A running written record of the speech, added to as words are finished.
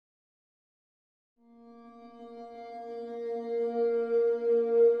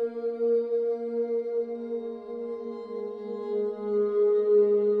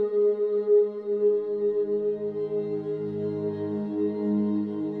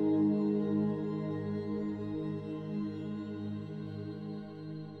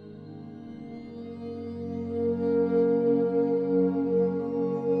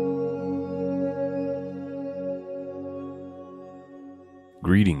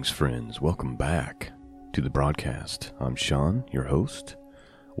Greetings, friends. Welcome back to the broadcast. I'm Sean, your host.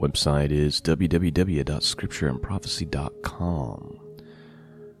 Website is www.scriptureandprophecy.com.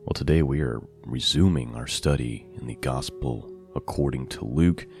 Well, today we are resuming our study in the Gospel according to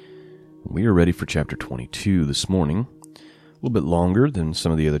Luke. We are ready for chapter 22 this morning. A little bit longer than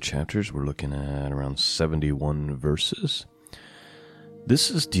some of the other chapters. We're looking at around 71 verses. This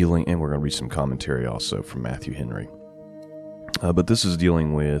is dealing, and we're going to read some commentary also from Matthew Henry. But this is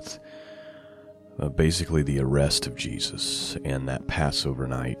dealing with basically the arrest of Jesus and that Passover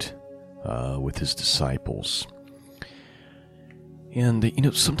night with his disciples.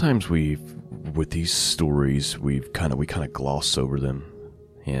 And sometimes with these stories, we kind of gloss over them,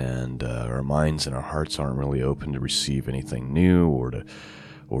 and our minds and our hearts aren't really open to receive anything new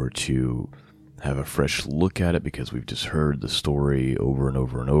or to have a fresh look at it because we've just heard the story over and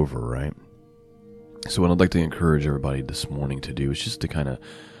over and over, right? So what I'd like to encourage everybody this morning to do is just to kind of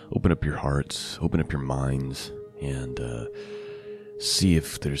open up your hearts, open up your minds, and see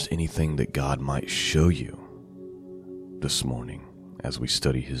if there's anything that God might show you this morning as we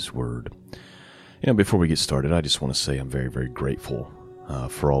study His Word. Before we get started, I just want to say I'm very, very grateful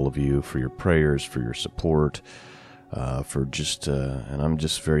for all of you, for your prayers, for your support, and I'm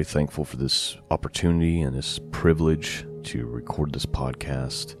just very thankful for this opportunity and this privilege to record this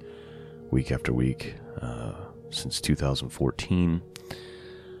podcast week after week since 2014.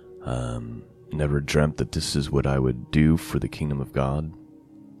 Never dreamt that this is what I would do for the kingdom of God,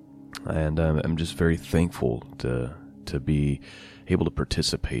 and I'm just very thankful to be able to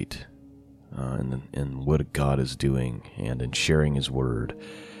participate in what God is doing and in sharing His Word,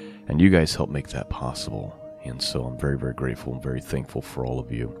 and you guys help make that possible. And so I'm very, very grateful and very thankful for all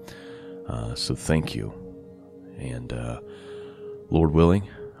of you. So thank you, and Lord willing,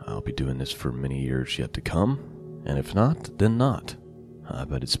 I'll be doing this for many years yet to come, and if not, then not.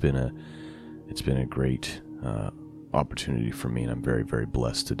 But it's been a great opportunity for me, and I'm very, very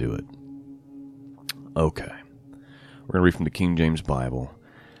blessed to do it. Okay, we're going to read from the King James Bible.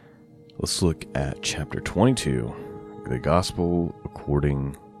 Let's look at chapter 22, the Gospel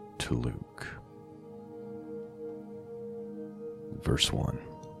according to Luke. Verse 1.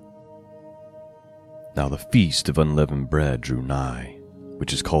 Now the feast of unleavened bread drew nigh,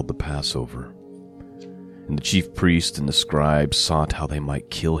 which is called the Passover. And the chief priests and the scribes sought how they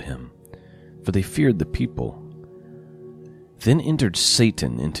might kill him, for they feared the people. Then entered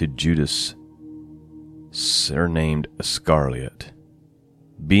Satan into Judas, surnamed Iscariot,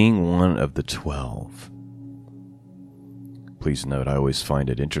 being one of the 12. Please note, I always find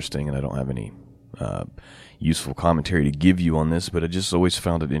it interesting, and I don't have any useful commentary to give you on this, but I just always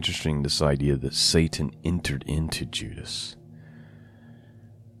found it interesting, this idea that Satan entered into Judas.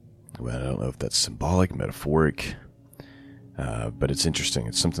 Well, I don't know if that's symbolic, metaphoric, but it's interesting.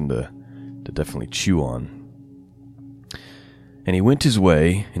 It's something to definitely chew on. And he went his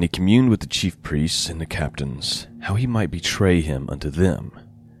way, and he communed with the chief priests and the captains, how he might betray him unto them.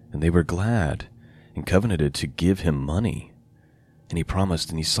 And they were glad, and covenanted to give him money. And he promised,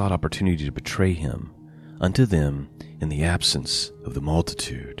 and he sought opportunity to betray him unto them in the absence of the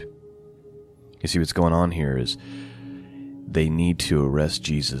multitude. You see, what's going on here is they need to arrest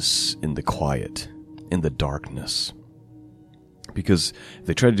Jesus in the quiet, in the darkness. Because if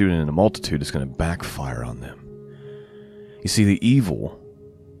they try to do it in a multitude, it's going to backfire on them. You see, these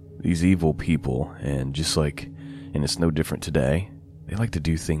evil people, and it's no different today, they like to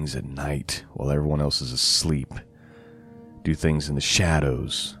do things at night while everyone else is asleep. Do things in the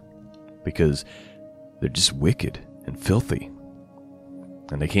shadows, because they're just wicked and filthy.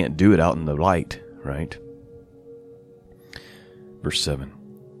 And they can't do it out in the light, right? Verse 7.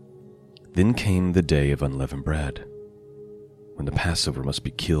 Then came the day of unleavened bread, when the Passover must be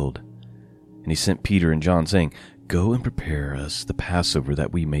killed. And he sent Peter and John, saying, Go and prepare us the Passover,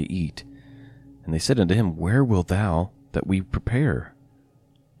 that we may eat. And they said unto him, Where wilt thou that we prepare?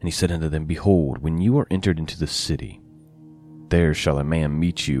 And he said unto them, Behold, when you are entered into the city, there shall a man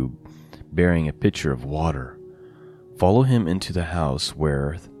meet you, bearing a pitcher of water. Follow him into the house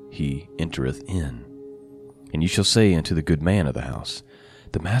where he entereth in. And you shall say unto the good man of the house,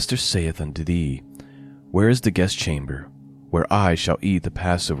 The master saith unto thee, Where is the guest chamber, where I shall eat the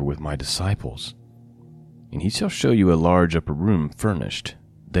Passover with my disciples? And he shall show you a large upper room furnished.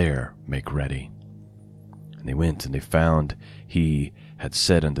 There make ready. And they went, and they found he had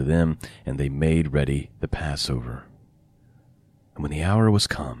said unto them, and they made ready the Passover. And when the hour was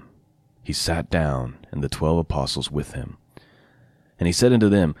come, he sat down, and the 12 apostles with him. And he said unto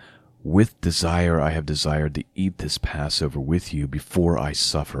them, With desire I have desired to eat this Passover with you before I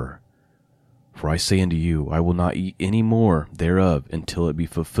suffer. For I say unto you, I will not eat any more thereof until it be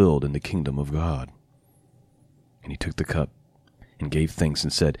fulfilled in the kingdom of God. And he took the cup, and gave thanks,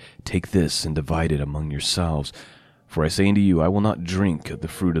 and said, Take this, and divide it among yourselves. For I say unto you, I will not drink of the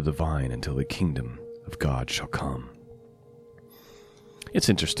fruit of the vine until the kingdom of God shall come. It's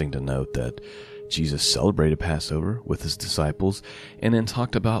interesting to note that Jesus celebrated Passover with his disciples, and then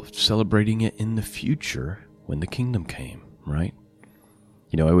talked about celebrating it in the future when the kingdom came, right?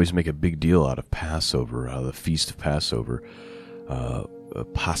 I always make a big deal out of Passover, out of the Feast of Passover,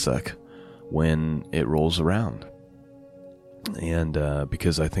 Pasach, when it rolls around. And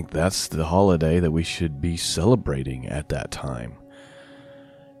because I think that's the holiday that we should be celebrating at that time.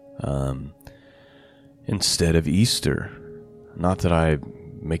 Instead of Easter. Not that I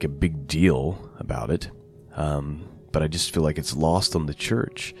make a big deal about it, but I just feel like it's lost on the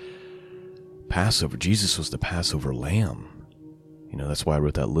church. Passover, Jesus was the Passover lamb. That's why I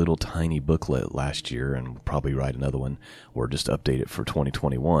wrote that little tiny booklet last year, and we'll probably write another one, or just update it for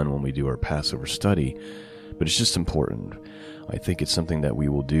 2021 when we do our Passover study. But it's just important. I think it's something that we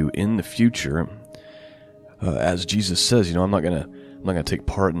will do in the future. As Jesus says, I'm not gonna take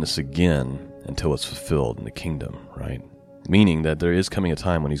part in this again until it's fulfilled in the kingdom, right? Meaning that there is coming a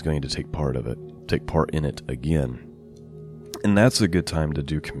time when he's going to take part in it again. And that's a good time to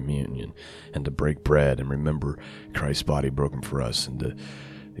do communion and to break bread and remember Christ's body broken for us, and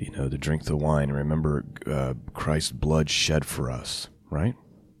to drink the wine and remember Christ's blood shed for us, right?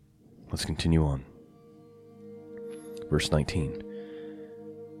 Let's continue on. Verse 19.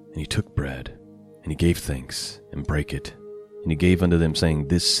 And he took bread, and he gave thanks, and brake it, and he gave unto them, saying,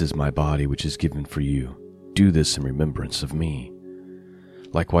 This is my body, which is given for you. Do this in remembrance of me.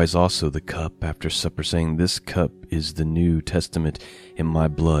 Likewise also the cup after supper, saying, This cup is the New Testament in my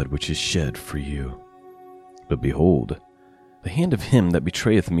blood, which is shed for you. But behold, the hand of him that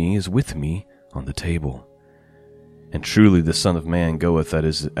betrayeth me is with me on the table. And truly the Son of Man goeth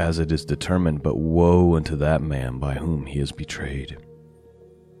as it is determined, but woe unto that man by whom he is betrayed.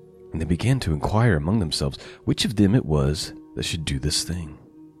 And they began to inquire among themselves which of them it was that should do this thing.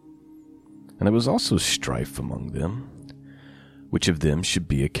 And there was also strife among them, which of them should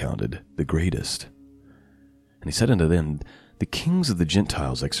be accounted the greatest. And he said unto them, The kings of the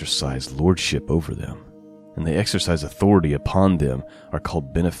Gentiles exercise lordship over them, and they exercise authority upon them are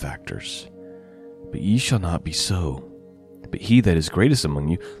called benefactors. But ye shall not be so. But he that is greatest among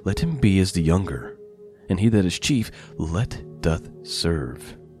you, let him be as the younger, and he that is chief, doth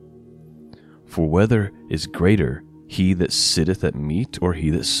serve. For whether is greater, he that sitteth at meat, or he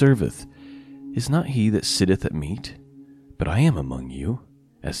that serveth? Is not he that sitteth at meat? But I am among you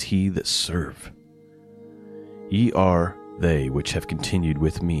as he that serve. Ye are they which have continued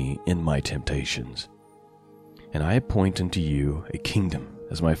with me in my temptations. And I appoint unto you a kingdom,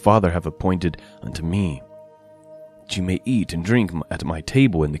 as my Father hath appointed unto me, that you may eat and drink at my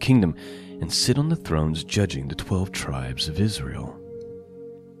table in the kingdom, and sit on the thrones judging the 12 tribes of Israel.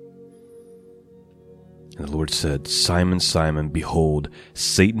 And the Lord said, Simon, Simon, behold,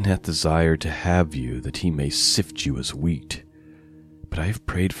 Satan hath desired to have you, that he may sift you as wheat. But I have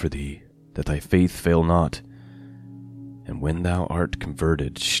prayed for thee, that thy faith fail not. And when thou art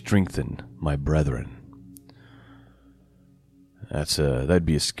converted, strengthen my brethren. That'd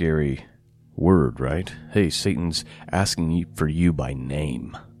be a scary word, right? Hey, Satan's asking for you by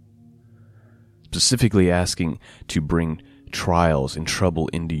name. Specifically asking to bring trials and trouble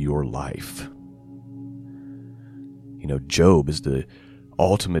into your life. Job is the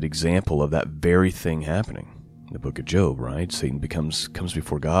ultimate example of that very thing happening. In the book of Job, right? Satan comes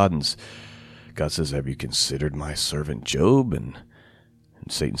before God, and God says, Have you considered my servant Job? And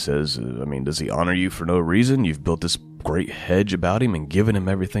Satan says, does he honor you for no reason? You've built this great hedge about him and given him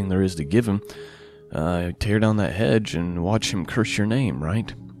everything there is to give him. Tear down that hedge and watch him curse your name,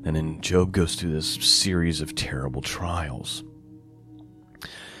 right? And then Job goes through this series of terrible trials.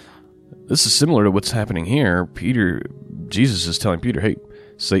 This is similar to what's happening here. Jesus is telling Peter, hey,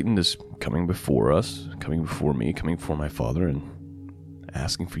 Satan is coming before us, coming before me, coming before my Father, and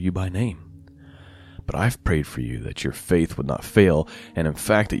asking for you by name. But I've prayed for you that your faith would not fail, and in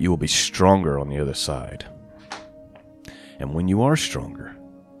fact that you will be stronger on the other side. And when you are stronger,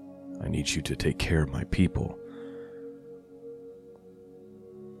 I need you to take care of my people.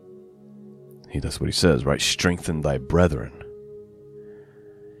 That's what he says, right? Strengthen thy brethren.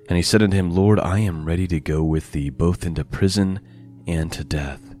 And he said unto him, Lord, I am ready to go with thee, both into prison and to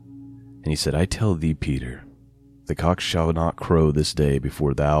death. And he said, I tell thee, Peter, the cock shall not crow this day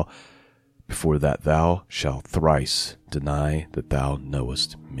before that thou shalt thrice deny that thou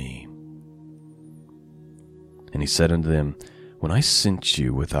knowest me. And he said unto them, When I sent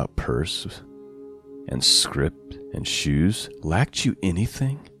you without purse, and scrip and shoes? Lacked you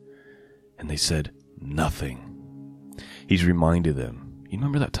anything? And they said, Nothing. He's reminded them, you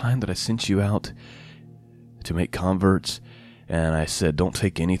remember that time that I sent you out to make converts? And I said, don't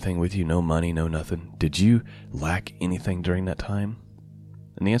take anything with you, no money, no nothing. Did you lack anything during that time?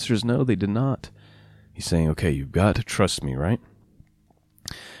 And the answer is no, they did not. He's saying, okay, you've got to trust me, right?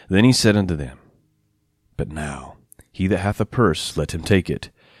 Then he said unto them, But now, he that hath a purse, let him take it,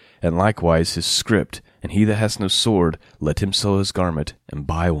 and likewise his scrip, and he that hath no sword, let him sell his garment, and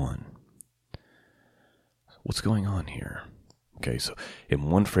buy one. What's going on here? Okay, so in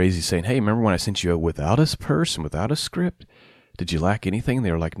one phrase he's saying, hey, remember when I sent you out without a purse and without a scrip? Did you lack anything? And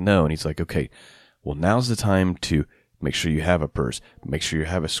they were like, no. And he's like, okay, well, now's the time to make sure you have a purse. Make sure you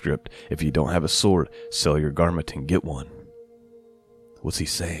have a scrip. If you don't have a sword, sell your garment and get one. What's he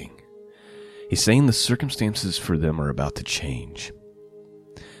saying? He's saying the circumstances for them are about to change.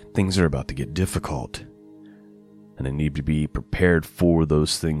 Things are about to get difficult, and they need to be prepared for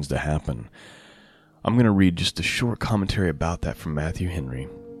those things to happen. I'm going to read just a short commentary about that from Matthew Henry,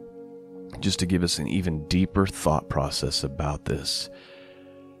 just to give us an even deeper thought process about this.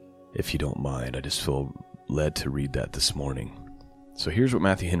 If you don't mind, I just feel led to read that this morning. So here's what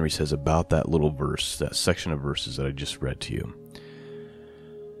Matthew Henry says about that little verse, that section of verses that I just read to you.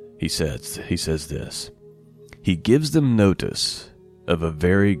 He says this, He gives them notice of a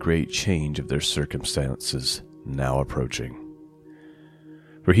very great change of their circumstances now approaching.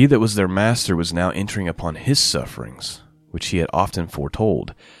 For he that was their master was now entering upon his sufferings, which he had often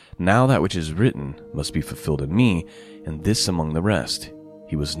foretold. Now that which is written must be fulfilled in me, and this among the rest.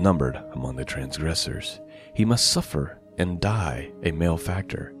 He was numbered among the transgressors. He must suffer and die a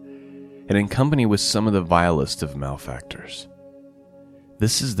malefactor, and in company with some of the vilest of malefactors.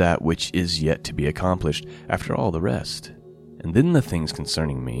 This is that which is yet to be accomplished after all the rest. And then the things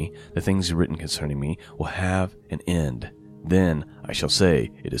concerning me, the things written concerning me, will have an end. Then I shall say,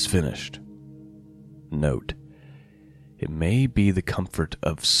 it is finished. Note, it may be the comfort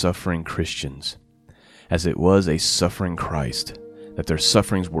of suffering Christians, as it was a suffering Christ, that their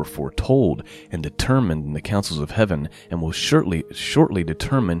sufferings were foretold and determined in the councils of heaven, and will shortly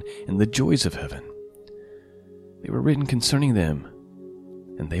determine in the joys of heaven. They were written concerning them,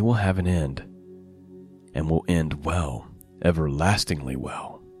 and they will have an end, and will end well, everlastingly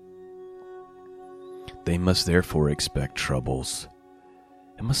well. They must therefore expect troubles,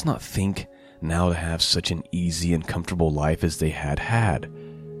 and must not think now to have such an easy and comfortable life as they had.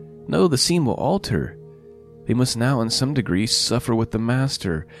 No, the scene will alter. They must now in some degree suffer with the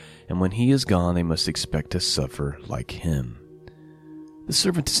Master, and when he is gone they must expect to suffer like him. The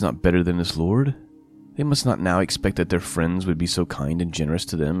servant is not better than his Lord. They must not now expect that their friends would be so kind and generous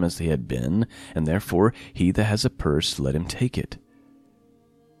to them as they had been, and therefore he that has a purse, let him take it.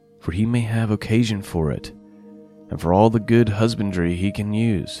 For he may have occasion for it, and for all the good husbandry he can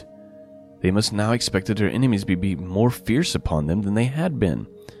use. They must now expect that their enemies be more fierce upon them than they had been,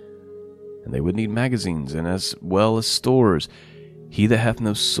 and they would need magazines, and as well as stores. He that hath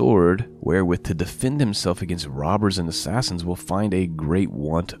no sword wherewith to defend himself against robbers and assassins will find a great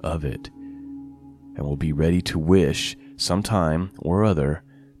want of it, and will be ready to wish, some time or other,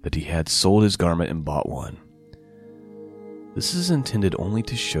 that he had sold his garment and bought one. This is intended only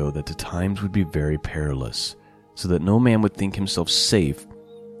to show that the times would be very perilous, so that no man would think himself safe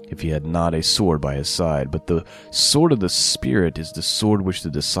if he had not a sword by his side. But the sword of the Spirit is the sword which the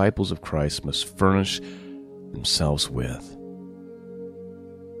disciples of Christ must furnish themselves with.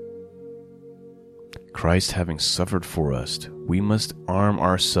 Christ having suffered for us, we must arm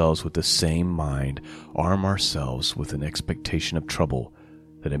ourselves with the same mind, arm ourselves with an expectation of trouble,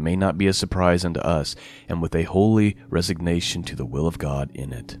 that it may not be a surprise unto us, and with a holy resignation to the will of God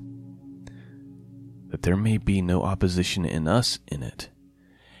in it, that there may be no opposition in us in it.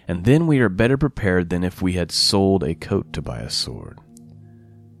 And then we are better prepared than if we had sold a coat to buy a sword.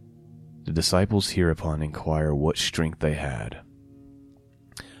 The disciples hereupon inquire what strength they had.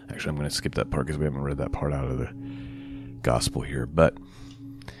 Actually, I'm going to skip that part because we haven't read that part out of the gospel here, but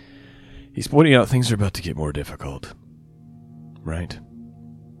he's pointing out things are about to get more difficult, right?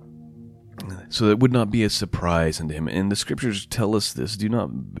 So that would not be a surprise unto him. And the scriptures tell us this. Do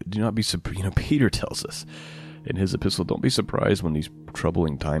not be surprised. Peter tells us in his epistle, don't be surprised when these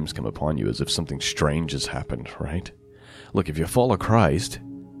troubling times come upon you as if something strange has happened, right? Look, if you follow Christ,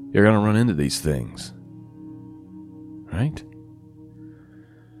 you're going to run into these things, right?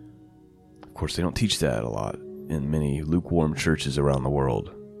 Of course, they don't teach that a lot in many lukewarm churches around the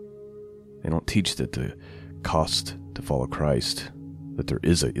world. They don't teach that the cost to follow Christ, that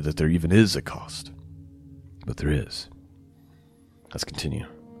there even is a cost. But there is. Let's continue.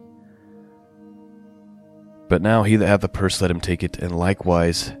 But now he that hath a purse, let him take it, and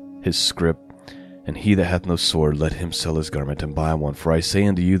likewise his scrip. And he that hath no sword, let him sell his garment and buy one. For I say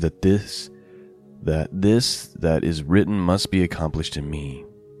unto you that this that is written must be accomplished in me.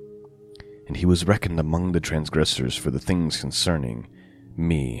 And he was reckoned among the transgressors, for the things concerning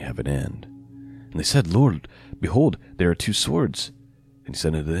me have an end. And they said, Lord, behold, there are 2 swords. And he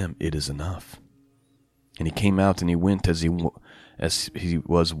said unto them, It is enough. And he came out, and he went as he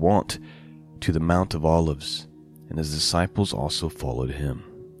was wont to the Mount of Olives, and his disciples also followed him.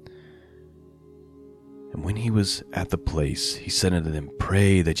 And when he was at the place, he said unto them,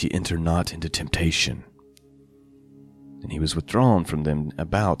 Pray that ye enter not into temptation. And he was withdrawn from them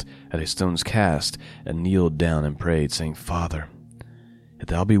about at a stone's cast, and kneeled down and prayed, saying, Father, if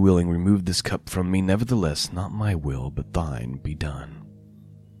thou be willing, remove this cup from me. Nevertheless, not my will, but thine be done.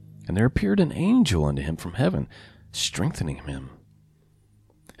 And there appeared an angel unto him from heaven, strengthening him.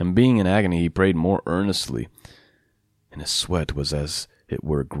 And being in agony, he prayed more earnestly, and his sweat was as it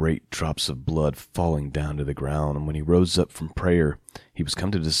were great drops of blood falling down to the ground. And when he rose up from prayer, he was come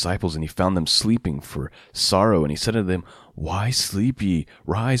to the disciples, and he found them sleeping for sorrow. And he said unto them, Why sleep ye?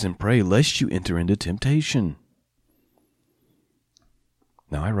 Rise and pray, lest you enter into temptation.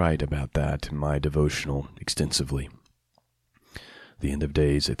 Now I write about that in my devotional extensively. The End of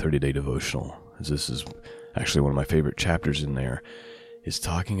Days, a 30-day devotional, as this is actually one of my favorite chapters in there, is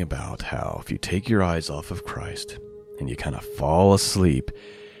talking about how if you take your eyes off of Christ and you kind of fall asleep,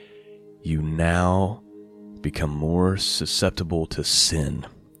 you now become more susceptible to sin.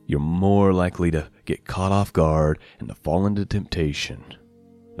 You're more likely to get caught off guard and to fall into temptation.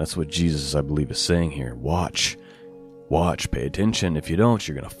 That's what Jesus, I believe, is saying here. Watch, pay attention. If you don't,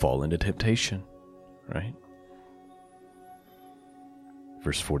 you're going to fall into temptation, right?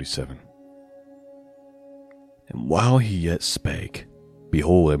 Verse 47. And while he yet spake,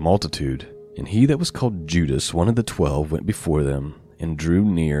 behold, a multitude, and he that was called Judas, one of the 12, went before them, and drew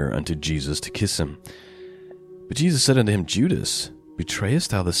near unto Jesus to kiss him. But Jesus said unto him, Judas,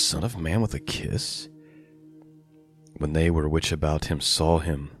 betrayest thou the Son of Man with a kiss? When they were which about him saw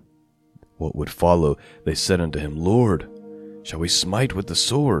him, what would follow, they said unto him, Lord, shall we smite with the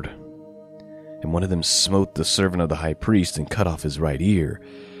sword? And one of them smote the servant of the high priest, and cut off his right ear.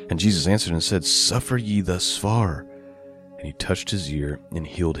 And Jesus answered and said, Suffer ye thus far. And he touched his ear and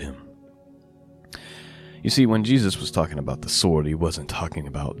healed him. You see, when Jesus was talking about the sword, he wasn't talking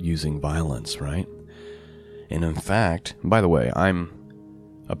about using violence, right? And in fact, by the way, I'm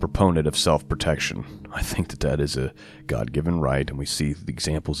a proponent of self-protection. I think that is a God-given right, and we see the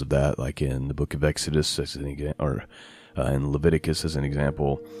examples of that, like in the book of Exodus, or in Leviticus as an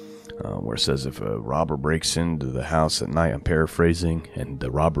example, where it says if a robber breaks into the house at night, I'm paraphrasing, and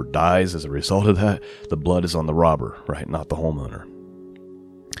the robber dies as a result of that, the blood is on the robber, right, not the homeowner.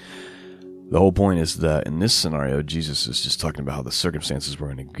 The whole point is that in this scenario, Jesus is just talking about how the circumstances were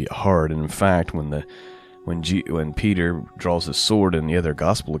going to get hard, and in fact, when Peter draws his sword in the other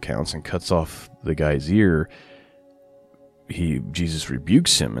gospel accounts and cuts off the guy's ear, Jesus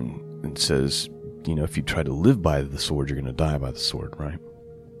rebukes him and says, if you try to live by the sword, you're going to die by the sword, right?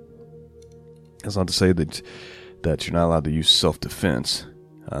 That's not to say that you're not allowed to use self-defense.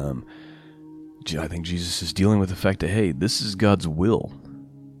 I think Jesus is dealing with the fact that, hey, this is God's will,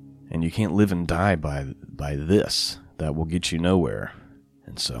 and you can't live and die by this. That will get you nowhere.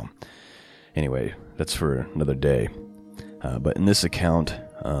 And so, anyway, that's for another day. But in this account,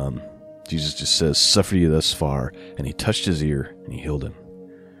 Jesus just says, Suffer ye thus far, and he touched his ear, and he healed him.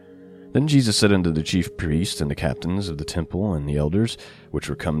 Then Jesus said unto the chief priests and the captains of the temple and the elders which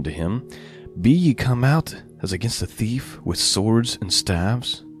were come to him, Be ye come out as against a thief with swords and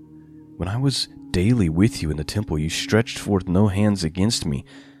staves? When I was daily with you in the temple, you stretched forth no hands against me,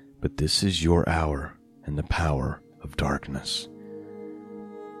 but this is your hour and the power of darkness.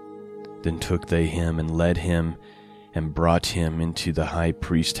 Then took they him and led him and brought him into the high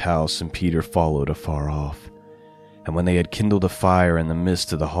priest's house, and Peter followed afar off. And when they had kindled a fire in the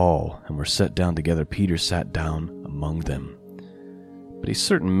midst of the hall, and were set down together, Peter sat down among them. But a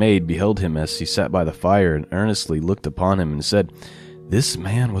certain maid beheld him as he sat by the fire, and earnestly looked upon him, and said, This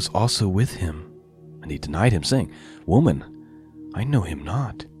man was also with him. And he denied him, saying, Woman, I know him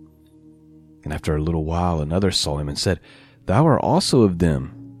not. And after a little while another saw him, and said, Thou art also of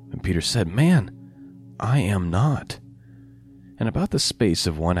them. And Peter said, Man, I am not. And about the space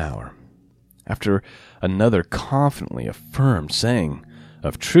of 1 hour, after another confidently affirmed, saying,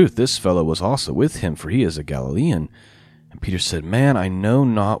 Of truth, this fellow was also with him, for he is a Galilean. And Peter said, Man, I know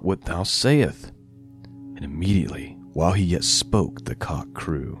not what thou sayest. And immediately, while he yet spoke, the cock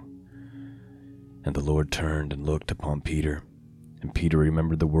crew. And the Lord turned and looked upon Peter. And Peter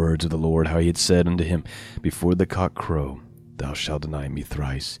remembered the words of the Lord, how he had said unto him, Before the cock crow, thou shalt deny me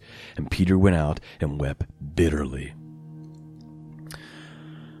thrice. And Peter went out and wept bitterly.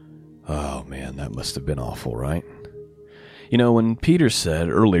 Oh man, that must have been awful, right? You know, when Peter said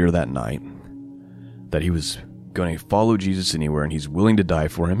earlier that night that he was going to follow Jesus anywhere and he's willing to die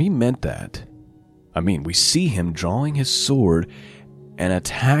for him, he meant that. I mean, we see him drawing his sword and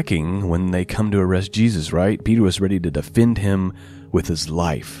attacking when they come to arrest Jesus, right? Peter was ready to defend him with his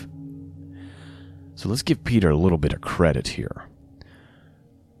life. So let's give Peter a little bit of credit here.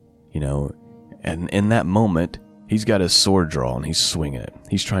 You know, and in that moment, he's got his sword drawn, he's swinging it.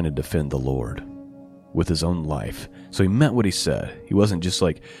 He's trying to defend the Lord with his own life. So he meant what he said. He wasn't just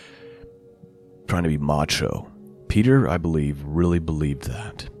like trying to be macho. Peter, I believe, really believed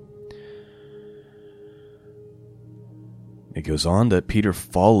that. It goes on that Peter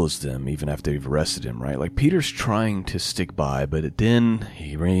follows them even after they've arrested him, right? Like Peter's trying to stick by, but then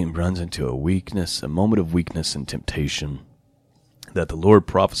he runs into a moment of weakness and temptation that the Lord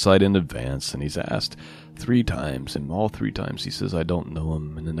prophesied in advance, and he's asked 3 times, and all 3 times he says, I don't know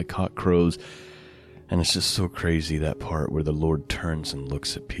him, and then the cock crows, and it's just so crazy, that part where the Lord turns and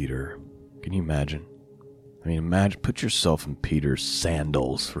looks at Peter. Can you imagine? I mean, put yourself in Peter's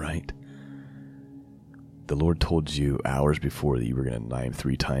sandals, right? The Lord told you hours before that you were going to deny him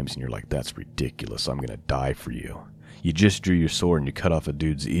 3 times, and you're like, that's ridiculous. I'm going to die for you. You just drew your sword and you cut off a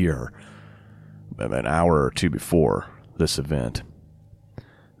dude's ear an hour or 2 before this event.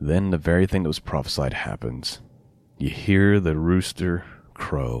 Then the very thing that was prophesied happens. You hear the rooster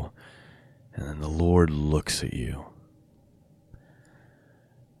crow, and then the Lord looks at you.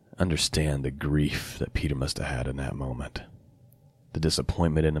 Understand the grief that Peter must have had in that moment. The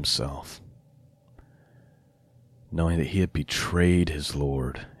disappointment in himself. Knowing that he had betrayed his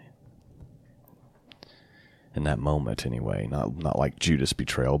Lord. In that moment, anyway. Not like Judas'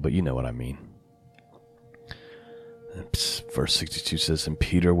 betrayal, but you know what I mean. Verse 62 says, And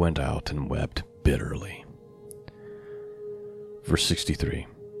Peter went out and wept bitterly. Verse 63.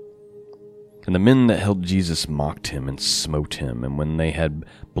 And the men that held Jesus mocked him and smote him, and when they had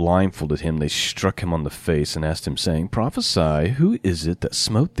blindfolded him, they struck him on the face and asked him, saying, Prophesy, who is it that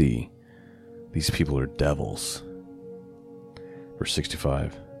smote thee? These people are devils. Verse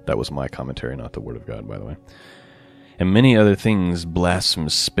 65. That was my commentary, not the word of God, by the way. And many other things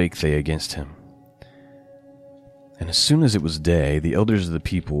blasphemous spake they against him. And as soon as it was day, the elders of the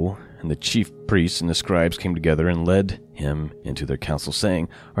people and the chief priests and the scribes came together and led him into their council, saying,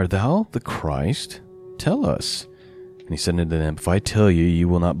 Art thou the Christ? Tell us. And he said unto them, If I tell you, you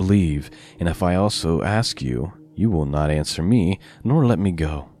will not believe. And if I also ask you, you will not answer me, nor let me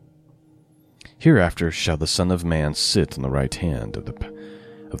go. Hereafter shall the Son of Man sit on the right hand of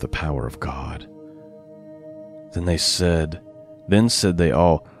the power of God. Then said they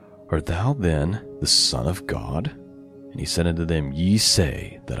all, Art thou then the Son of God? And he said unto them, Ye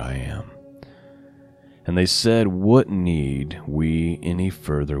say that I am. And they said, What need we any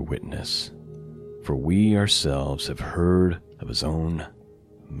further witness? For we ourselves have heard of his own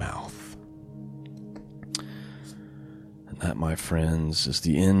mouth. And that, my friends, is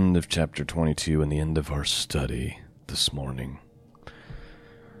the end of chapter 22 and the end of our study this morning.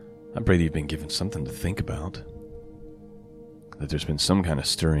 I pray that you've been given something to think about, that there's been some kind of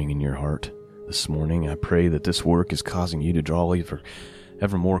stirring in your heart this morning. I pray that this work is causing you to draw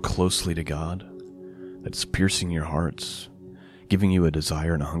ever more closely to God, that it's piercing your hearts, giving you a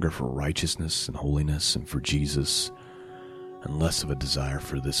desire and a hunger for righteousness and holiness and for Jesus, and less of a desire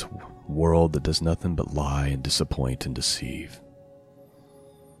for this world that does nothing but lie and disappoint and deceive.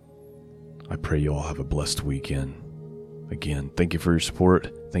 I pray you all have a blessed weekend. Again, thank you for your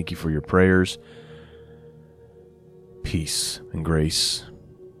support. Thank you for your prayers. Peace and grace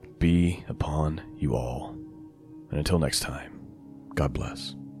be upon you all. And until next time, God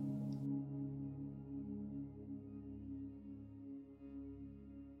bless.